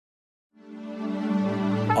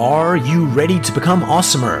Are you ready to become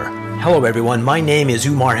awesomer? Hello everyone, my name is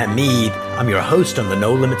Umar Hamid. I'm your host on the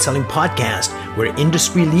No Limit Selling podcast, where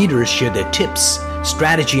industry leaders share their tips,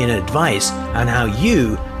 strategy, and advice on how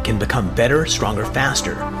you can become better, stronger,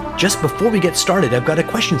 faster. Just before we get started, I've got a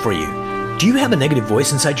question for you. Do you have a negative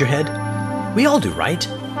voice inside your head? We all do, right?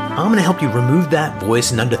 I'm going to help you remove that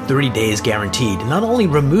voice in under 30 days guaranteed. Not only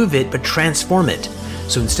remove it, but transform it.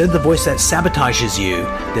 So instead of the voice that sabotages you,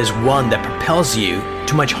 there's one that propels you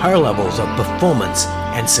to much higher levels of performance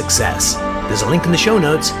and success. There's a link in the show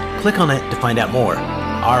notes. Click on it to find out more.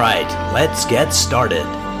 All right, let's get started.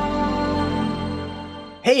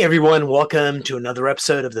 Hey everyone, welcome to another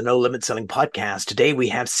episode of the No Limit Selling podcast. Today we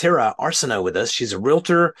have Sarah Arseneault with us. She's a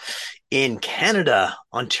realtor in Canada,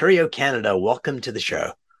 Ontario, Canada. Welcome to the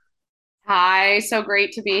show. Hi, so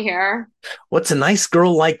great to be here. What's a nice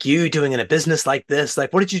girl like you doing in a business like this?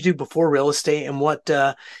 Like, what did you do before real estate, and what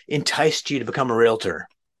enticed you to become a realtor?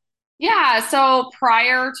 Yeah, so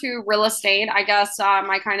prior to real estate, I guess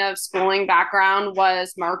my kind of schooling background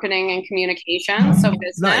was marketing and communication, so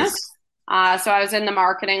business. Nice. So I was in the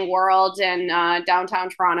marketing world in downtown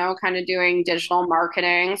Toronto, kind of doing digital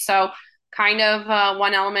marketing. So kind of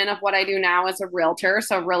one element of what I do now as a realtor.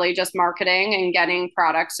 So really just marketing and getting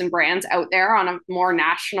products and brands out there on a more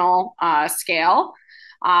national scale.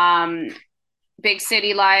 Um, Big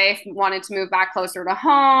city life, wanted to move back closer to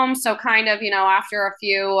home. So kind of, after a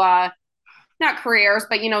few, not careers,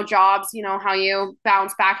 but, jobs, how you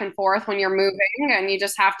bounce back and forth when you're moving and you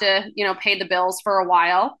just have to, pay the bills for a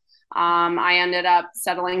while. I ended up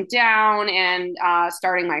settling down and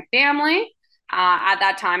starting my family. At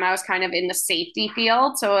that time, I was kind of in the safety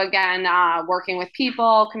field. So again, working with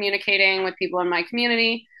people, communicating with people in my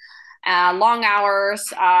community, long hours.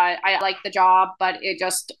 I liked the job, but it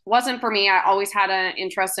just wasn't for me. I always had an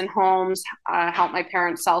interest in homes, helped my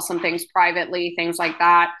parents sell some things privately, things like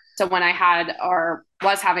that. So when I had or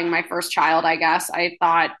was having my first child, I guess, I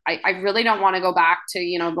thought I really don't want to go back to,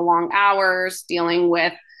 the long hours dealing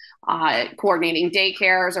with coordinating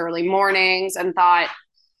daycares, early mornings, and thought,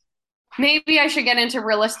 maybe I should get into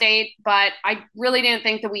real estate, but I really didn't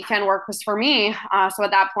think the weekend work was for me. So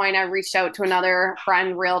at that point, I reached out to another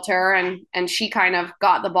friend realtor, and she kind of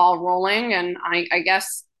got the ball rolling. And I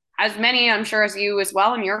guess, as many, I'm sure, as you as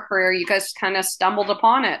well in your career, you guys kind of stumbled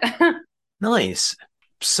upon it. Nice.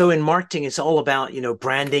 So in marketing, it's all about,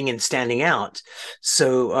 branding and standing out.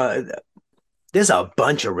 So there's a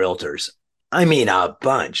bunch of realtors. I mean, a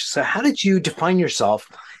bunch. So how did you define yourself,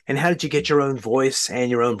 and how did you get your own voice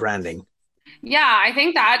and your own branding? Yeah, I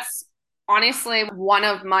think that's honestly one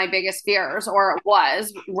of my biggest fears, or it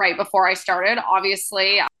was right before I started.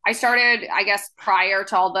 Obviously, I started, I guess, prior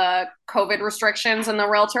to all the COVID restrictions in the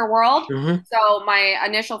realtor world. Hmm. So my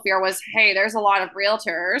initial fear was, hey, there's a lot of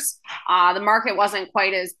realtors. The market wasn't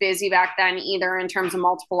quite as busy back then either in terms of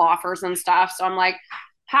multiple offers and stuff. So I'm like,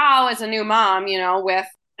 how, as a new mom, with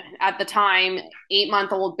at the time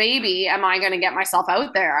 8-month-old baby, am I going to get myself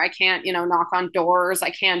out there? I can't, knock on doors. I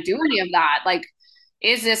can't do any of that. Like,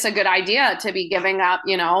 is this a good idea to be giving up,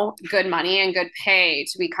 good money and good pay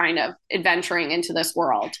to be kind of adventuring into this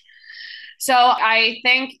world? So I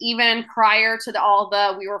think even prior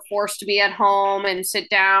to we were forced to be at home and sit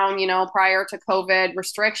down, prior to COVID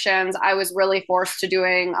restrictions, I was really forced to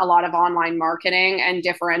doing a lot of online marketing and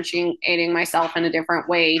differentiating myself in a different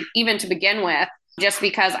way, even to begin with, just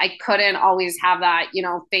because I couldn't always have that,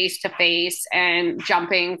 face to face and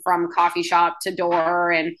jumping from coffee shop to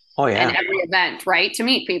door Oh, and yeah. every event, right, to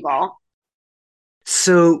meet people.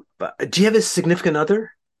 So do you have a significant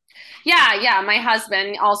other? Yeah. My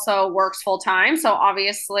husband also works full time. So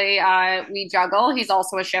obviously we juggle. He's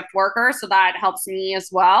also a shift worker. So that helps me as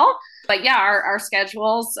well. But yeah, our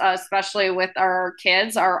schedules, especially with our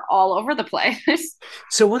kids, are all over the place.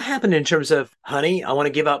 So what happened in terms of, honey, I want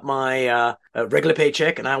to give up my regular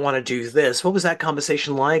paycheck and I want to do this. What was that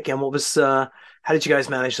conversation like? And how did you guys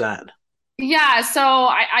manage that? Yeah, so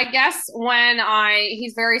I guess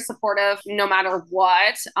he's very supportive no matter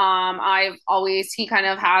what. He kind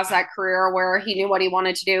of has that career where he knew what he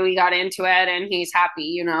wanted to do, he got into it, and he's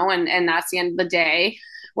happy, and that's the end of the day.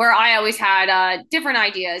 Where I always had different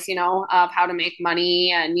ideas, of how to make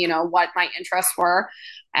money and, what my interests were.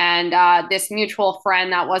 And this mutual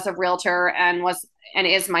friend that was a realtor and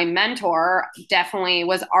is my mentor definitely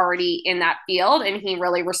was already in that field, and he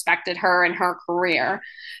really respected her and her career.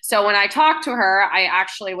 So when I talked to her, I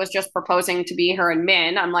actually was just proposing to be her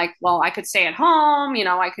admin. I'm like, well, I could stay at home,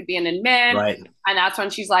 I could be an admin. Right. And that's when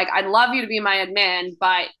she's like, I'd love you to be my admin,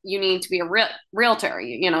 but you need to be a realtor.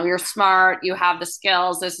 You're smart, you have the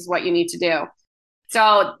skills, this is what you need to do.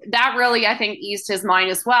 So that really, I think, eased his mind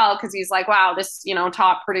as well, because he's like, wow, this,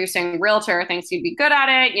 top producing realtor thinks he'd be good at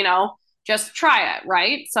it, just try it.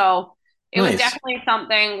 Right. So it was Nice. definitely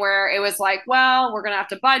something where it was like, well, we're going to have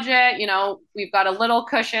to budget, we've got a little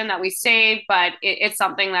cushion that we save, but it's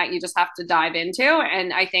something that you just have to dive into.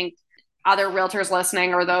 And I think other realtors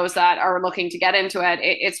listening or those that are looking to get into it,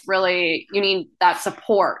 it's really, you need that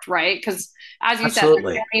support, right? Because as you said, there's so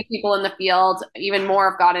Absolutely. many people in the field, even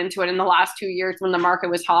more have got into it in the last 2 years when the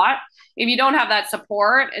market was hot. If you don't have that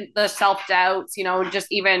support, the self doubts, just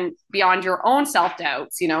even beyond your own self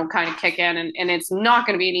doubts, kind of kick in, and it's not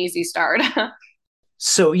going to be an easy start.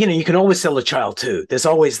 So, you can always sell a child too. There's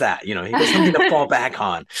always that, you got something to fall back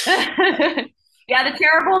on. Yeah, the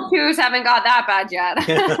terrible twos haven't got that bad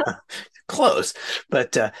yet. Close.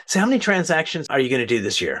 But so how many transactions are you going to do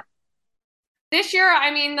this year? This year,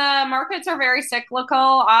 I mean, the markets are very cyclical.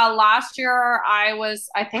 Last year, I was,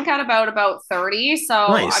 I think, at about 30. So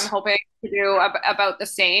I'm Nice. hoping to do about the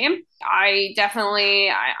same.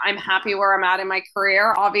 I'm happy where I'm at in my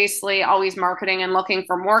career. Obviously, always marketing and looking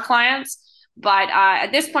for more clients. But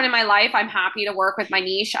at this point in my life, I'm happy to work with my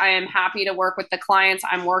niche. I am happy to work with the clients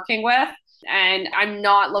I'm working with. And I'm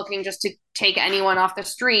not looking just to take anyone off the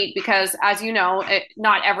street because, as you know,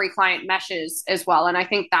 not every client meshes as well. And I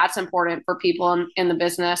think that's important for people in the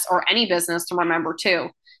business or any business to remember too,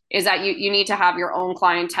 is that you need to have your own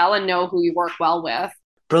clientele and know who you work well with.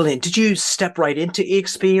 Brilliant. Did you step right into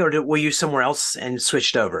EXP or were you somewhere else and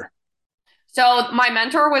switched over? So my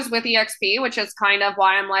mentor was with EXP, which is kind of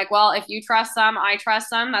why I'm like, well, if you trust them, I trust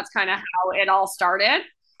them. That's kind of how it all started.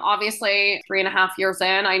 Obviously, 3.5 years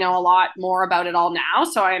in, I know a lot more about it all now.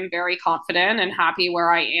 So I'm very confident and happy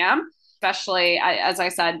where I am, especially as I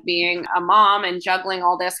said, being a mom and juggling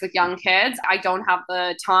all this with young kids. I don't have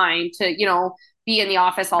the time to, be in the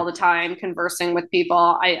office all the time conversing with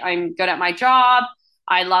people. I'm good at my job.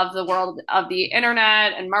 I love the world of the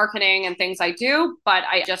internet and marketing and things I do, but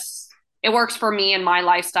it works for me and my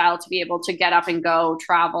lifestyle to be able to get up and go,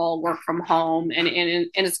 travel, work from home, and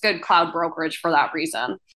it's good cloud brokerage for that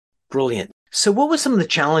reason. Brilliant. So what were some of the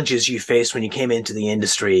challenges you faced when you came into the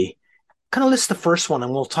industry? Kind of list the first one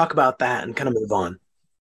and we'll talk about that and kind of move on.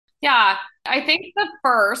 Yeah, I think the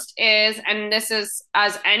first is, and this is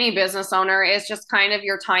as any business owner, is just kind of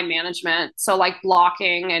your time management. So, like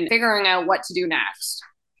blocking and figuring out what to do next.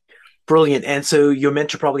 Brilliant. And so your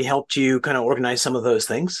mentor probably helped you kind of organize some of those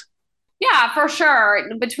things. Yeah, for sure.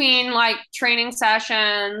 Between like training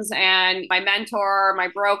sessions and my mentor, my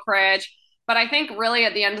brokerage. But I think really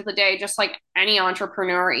at the end of the day, just like any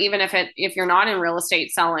entrepreneur, even if you're not in real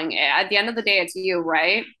estate selling, at the end of the day, it's you,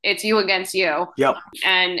 right? It's you against you. Yep.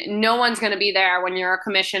 And no one's going to be there when you're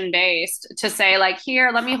commission based to say like,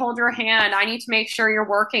 here, let me hold your hand. I need to make sure you're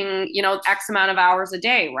working, X amount of hours a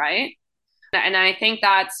day, right? And I think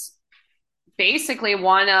that's basically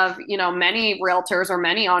one of many realtors or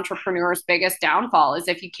many entrepreneurs biggest downfall is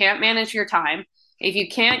if you can't manage your time, if you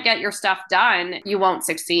can't get your stuff done, you won't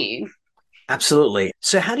succeed. Absolutely.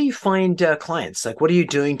 So how do you find clients? Like, what are you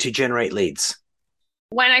doing to generate leads?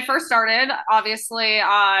 When I first started, obviously,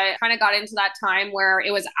 I kind of got into that time where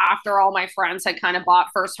it was after all my friends had kind of bought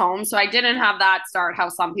first homes. So I didn't have that start how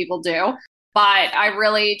some people do. But I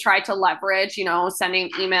really tried to leverage, sending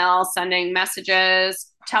emails, sending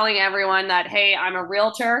messages, telling everyone that, hey, I'm a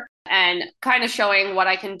realtor and kind of showing what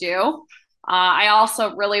I can do. I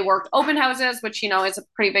also really worked open houses, which, is a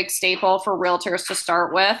pretty big staple for realtors to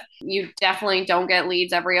start with. You definitely don't get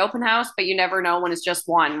leads every open house, but you never know when it's just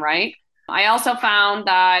one, right? I also found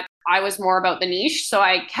that I was more about the niche. So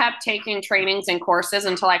I kept taking trainings and courses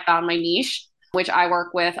until I found my niche, which I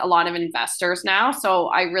work with a lot of investors now. So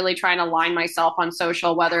I really try and align myself on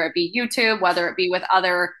social, whether it be YouTube, whether it be with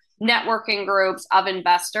other networking groups of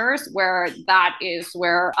investors, where that is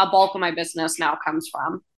where a bulk of my business now comes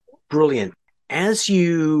from. Brilliant. As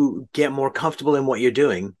you get more comfortable in what you're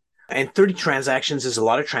doing, and 30 transactions is a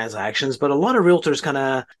lot of transactions, but a lot of realtors kind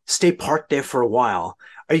of stay parked there for a while.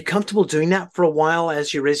 Are you comfortable doing that for a while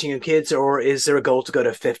as you're raising your kids, or is there a goal to go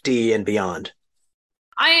to 50 and beyond?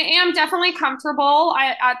 I am definitely comfortable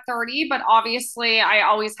at 30, but obviously I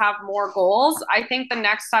always have more goals. I think the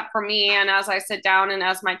next step for me, and as I sit down and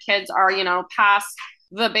as my kids are, past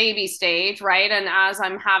the baby stage, right? And as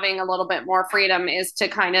I'm having a little bit more freedom, is to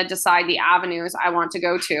kind of decide the avenues I want to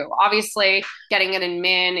go to. Obviously, getting it in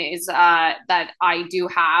Min is that I do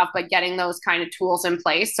have, but getting those kind of tools in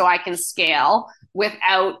place so I can scale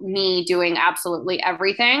without me doing absolutely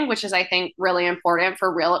everything, which is, I think, really important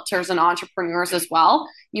for realtors and entrepreneurs as well.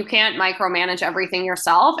 You can't micromanage everything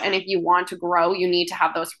yourself. And if you want to grow, you need to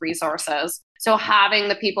have those resources. So having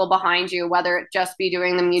the people behind you, whether it just be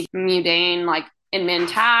doing the mundane, like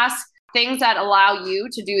admin tasks, things that allow you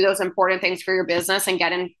to do those important things for your business and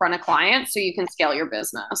get in front of clients so you can scale your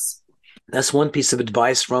business. That's one piece of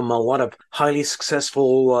advice from a lot of highly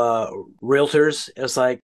successful realtors. It's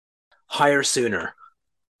like hire sooner.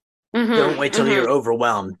 Don't Mm-hmm, wait till mm-hmm. you're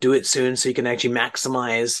overwhelmed. Do it soon so you can actually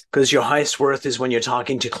maximize because your highest worth is when you're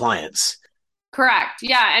talking to clients. Correct.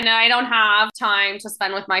 Yeah. And I don't have time to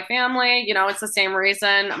spend with my family. It's the same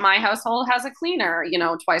reason my household has a cleaner,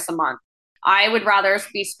 twice a month. I would rather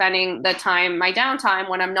be spending the time, my downtime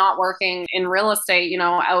when I'm not working in real estate,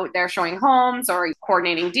 out there showing homes or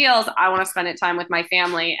coordinating deals. I want to spend it time with my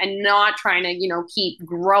family and not trying to, keep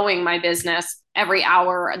growing my business every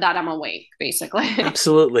hour that I'm awake, basically.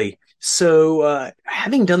 Absolutely. So,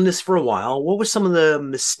 having done this for a while, what were some of the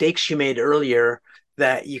mistakes you made earlier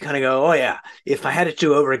that you kind of go, oh, yeah, if I had it to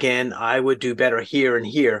do over again, I would do better here and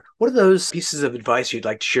here? What are those pieces of advice you'd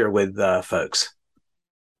like to share with folks?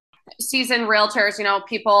 Seasoned realtors,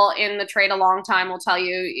 people in the trade a long time will tell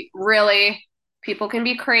you really people can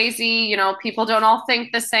be crazy. People don't all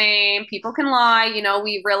think the same. People can lie.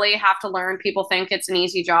 We really have to learn. People think it's an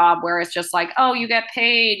easy job where it's just like, oh, you get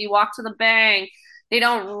paid, you walk to the bank. They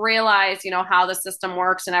don't realize, how the system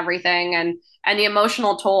works and everything and the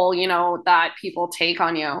emotional toll, that people take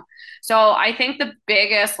on you. So I think the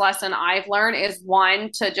biggest lesson I've learned is one,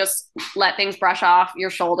 to just let things brush off your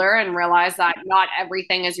shoulder and realize that not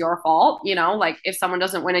everything is your fault. Like if someone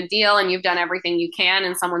doesn't win a deal and you've done everything you can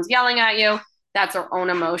and someone's yelling at you, that's their own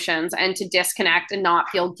emotions, and to disconnect and not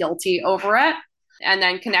feel guilty over it. And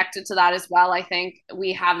then connected to that as well, I think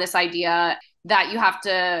we have this idea that you have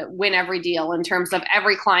to win every deal in terms of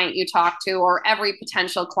every client you talk to or every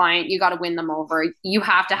potential client, you got to win them over. You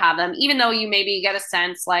have to have them, even though you maybe get a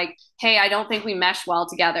sense like, hey, I don't think we mesh well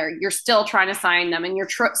together. You're still trying to sign them and you're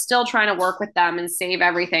still trying to work with them and save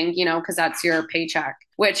everything, because that's your paycheck,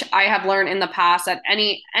 which I have learned in the past that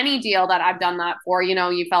any deal that I've done that for, you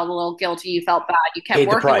felt a little guilty, you felt bad, you kept Paid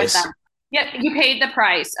the working with them. price. Yeah, you paid the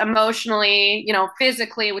price emotionally,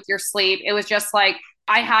 physically with your sleep. It was just like,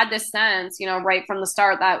 I had this sense, right from the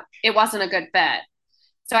start that it wasn't a good fit.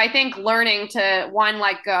 So I think learning to one,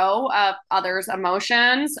 let go of others'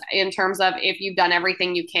 emotions in terms of if you've done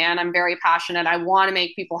everything you can. I'm very passionate. I want to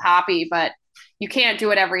make people happy, but you can't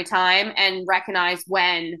do it every time, and recognize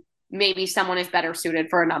when maybe someone is better suited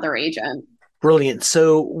for another agent. Brilliant.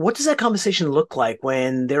 So, what does that conversation look like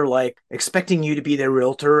when they're like expecting you to be their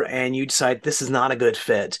realtor and you decide this is not a good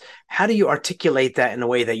fit? How do you articulate that in a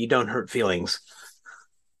way that you don't hurt feelings?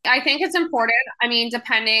 I think it's important. I mean,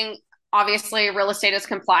 depending, obviously, real estate is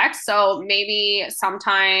complex. So maybe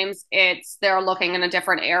sometimes it's they're looking in a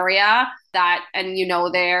different area that, and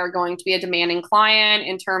they're going to be a demanding client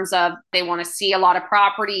in terms of they want to see a lot of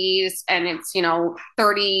properties and it's,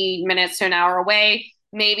 30 minutes to an hour away.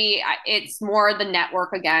 Maybe it's more the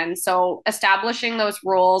network again. So establishing those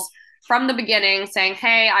rules from the beginning, saying,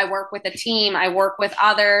 hey, I work with a team, I work with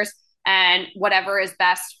others, and whatever is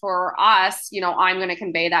best for us, I'm going to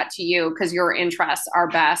convey that to you because your interests are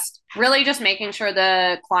best. Really just making sure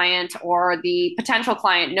the client or the potential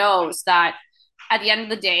client knows that at the end of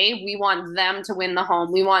the day, we want them to win the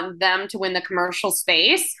home. We want them to win the commercial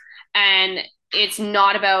space. And it's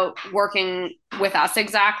not about working with us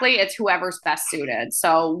exactly. It's whoever's best suited.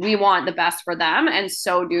 So we want the best for them. And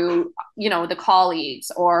so do, the colleagues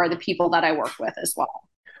or the people that I work with as well.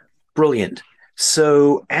 Brilliant.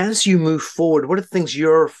 So, as you move forward, what are the things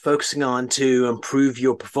you're focusing on to improve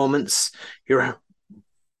your performance? Your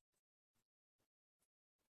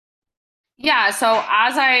Yeah, so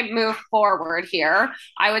as I move forward here,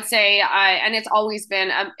 I would say, and it's always been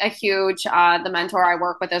a huge, the mentor I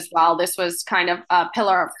work with as well. This was kind of a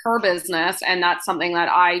pillar of her business, and that's something that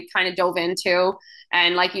I kind of dove into.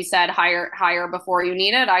 And like you said, hire before you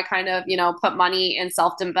need it. I kind of, put money in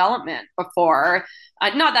self development before.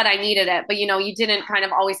 Not that I needed it, but you didn't kind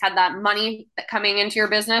of always had that money coming into your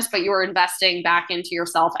business, but you were investing back into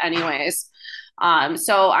yourself anyways.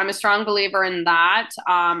 So I'm a strong believer in that.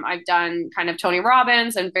 I've done kind of Tony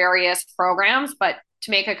Robbins and various programs, but to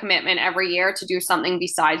make a commitment every year to do something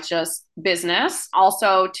besides just business.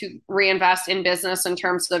 Also to reinvest in business in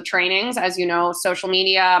terms of trainings. As you know, social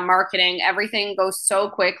media, marketing, everything goes so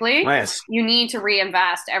quickly. yes, You need to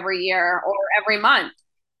reinvest every year or every month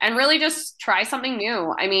and really just try something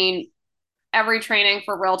new. I mean, every training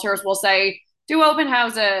for realtors will say, do open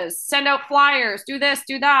houses, send out flyers, do this,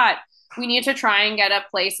 do that. We need to try and get a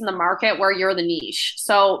place in the market where you're the niche.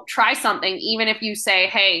 So try something, even if you say,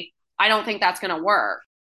 hey, I don't think that's going to work.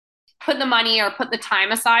 Put the money or put the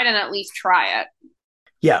time aside and at least try it.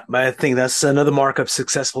 yeah, I think that's another mark of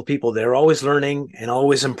successful people. They're always learning and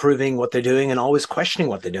always improving what they're doing and always questioning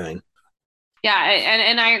what they're doing. Yeah,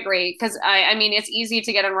 and I agree because I mean it's easy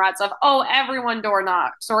to get in ruts of, oh, everyone door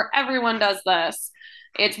knocks or everyone does this.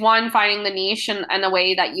 It's one, finding the niche and the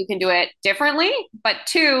way that you can do it differently, but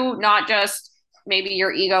two, not just maybe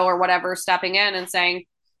your ego or whatever stepping in and saying,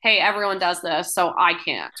 hey, everyone does this, so I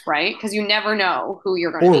can't, right? Because you never know who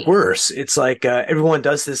you're going to Or meet. worse, it's like everyone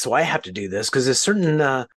does this, so I have to do this because there's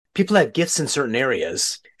certain people have gifts in certain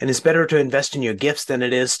areas, and it's better to invest in your gifts than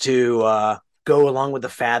it is to go along with the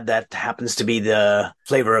fad that happens to be the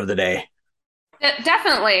flavor of the day.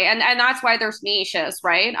 Definitely. And that's why there's niches,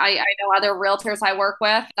 right? I know other realtors I work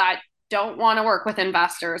with that don't want to work with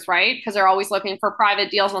investors, right? Because they're always looking for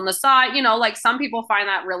private deals on the side. Like some people find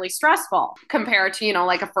that really stressful compared to,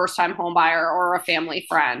 like a first time home buyer or a family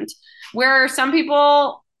friend, where some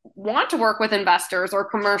people want to work with investors or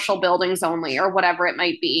commercial buildings only or whatever it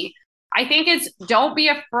might be. I think it's don't be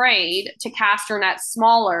afraid to cast your net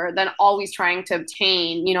smaller than always trying to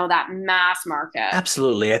obtain, that mass market.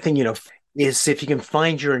 Absolutely. I think, is if you can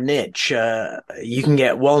find your niche, you can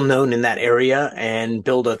get well known in that area and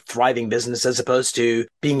build a thriving business as opposed to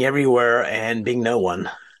being everywhere and being no one.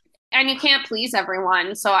 And you can't please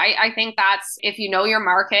everyone. So I think that's if you know your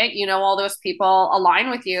market, all those people align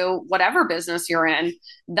with you, whatever business you're in,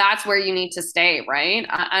 that's where you need to stay, right?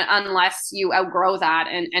 Unless you outgrow that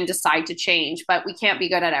and decide to change. But we can't be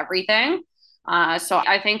good at everything. So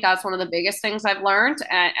I think that's one of the biggest things I've learned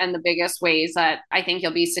and the biggest ways that I think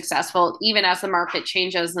you'll be successful, even as the market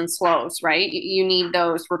changes and slows, right? You need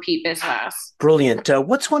those repeat business. Brilliant.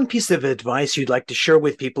 What's one piece of advice you'd like to share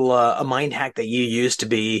with people, a mind hack that you use to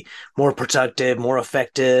be more productive, more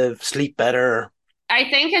effective, sleep better? I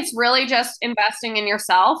think it's really just investing in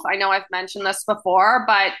yourself. I know I've mentioned this before,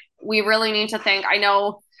 but we really need to think. I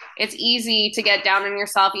know it's easy to get down on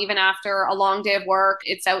yourself even after a long day of work.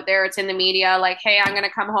 It's out there, it's in the media, like, hey, I'm going to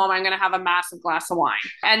come home, I'm going to have a massive glass of wine.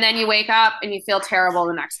 And then you wake up and you feel terrible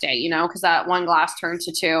the next day, because that one glass turned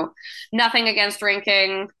to two. Nothing against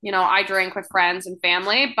drinking. I drink with friends and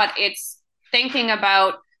family, but it's thinking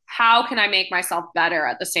about how can I make myself better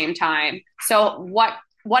at the same time? So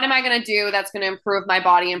what am I going to do that's going to improve my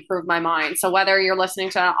body, improve my mind? So whether you're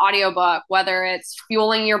listening to an audiobook, whether it's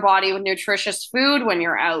fueling your body with nutritious food when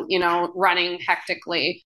you're out, running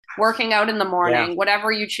hectically, working out in the morning, Yeah,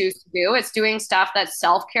 whatever you choose to do, it's doing stuff that's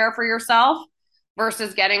self-care for yourself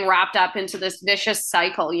versus getting wrapped up into this vicious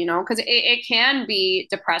cycle, because it can be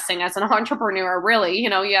depressing as an entrepreneur, really.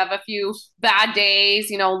 You have a few bad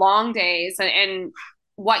days, long days, and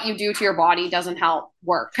what you do to your body doesn't help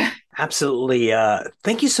work. absolutely.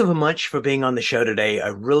 Thank you so much for being on the show today. I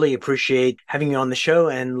really appreciate having you on the show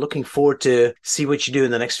and looking forward to see what you do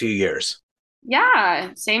in the next few years.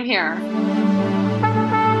 Yeah, same here.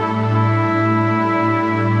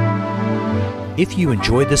 If you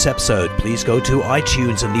enjoyed this episode, please go to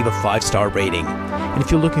iTunes and leave a 5-star rating. And if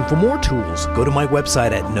you're looking for more tools, go to my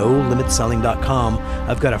website at nolimitselling.com.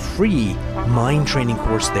 I've got a free mind training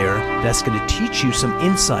course there that's going to teach you some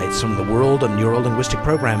insights from the world of neuro-linguistic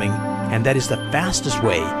programming, and that is the fastest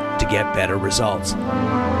way to get better results.